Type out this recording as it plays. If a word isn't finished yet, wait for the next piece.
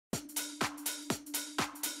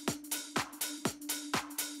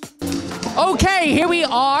Okay, here we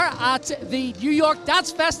are at the New York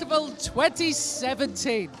Dance Festival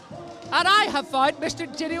 2017. And I have found Mr.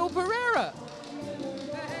 Gino Pereira.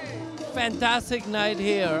 Fantastic night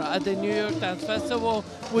here at the New York Dance Festival.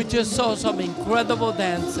 We just saw some incredible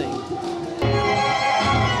dancing.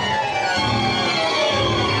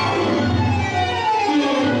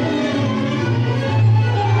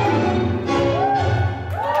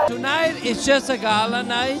 Tonight is just a gala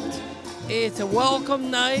night. It's a welcome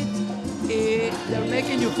night. They're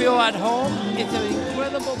making you feel at home. It's an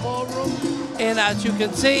incredible ballroom. And as you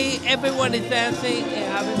can see, everyone is dancing and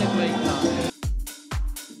having a great time.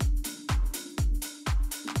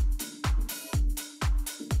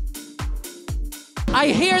 I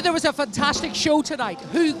hear there was a fantastic show tonight.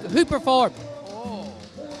 Who performed? Oh,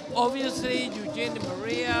 obviously Eugene and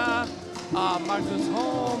Maria, Markus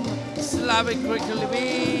Homm, Slavik,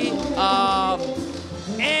 Kryklyvyy,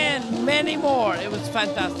 and many more. It was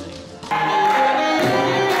fantastic.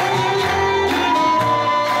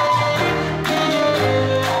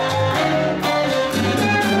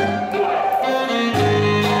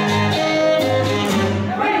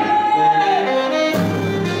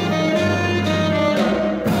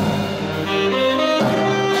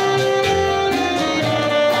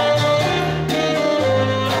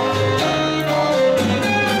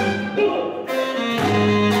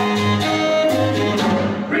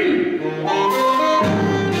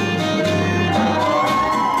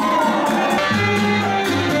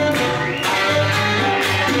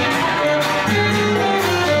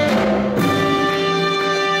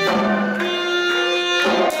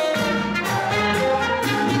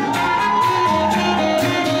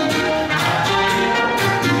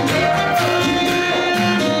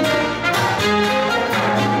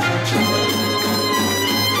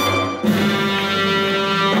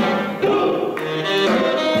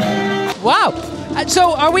 Wow! And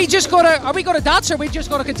so are we gonna dance or are we just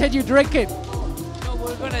gonna continue drinking? No,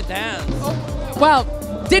 we're gonna dance. Oh, well,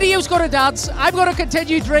 Didio's gonna dance, I'm gonna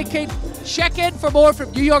continue drinking. Check in for more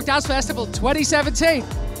from New York Dance Festival 2017.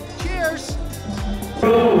 Cheers!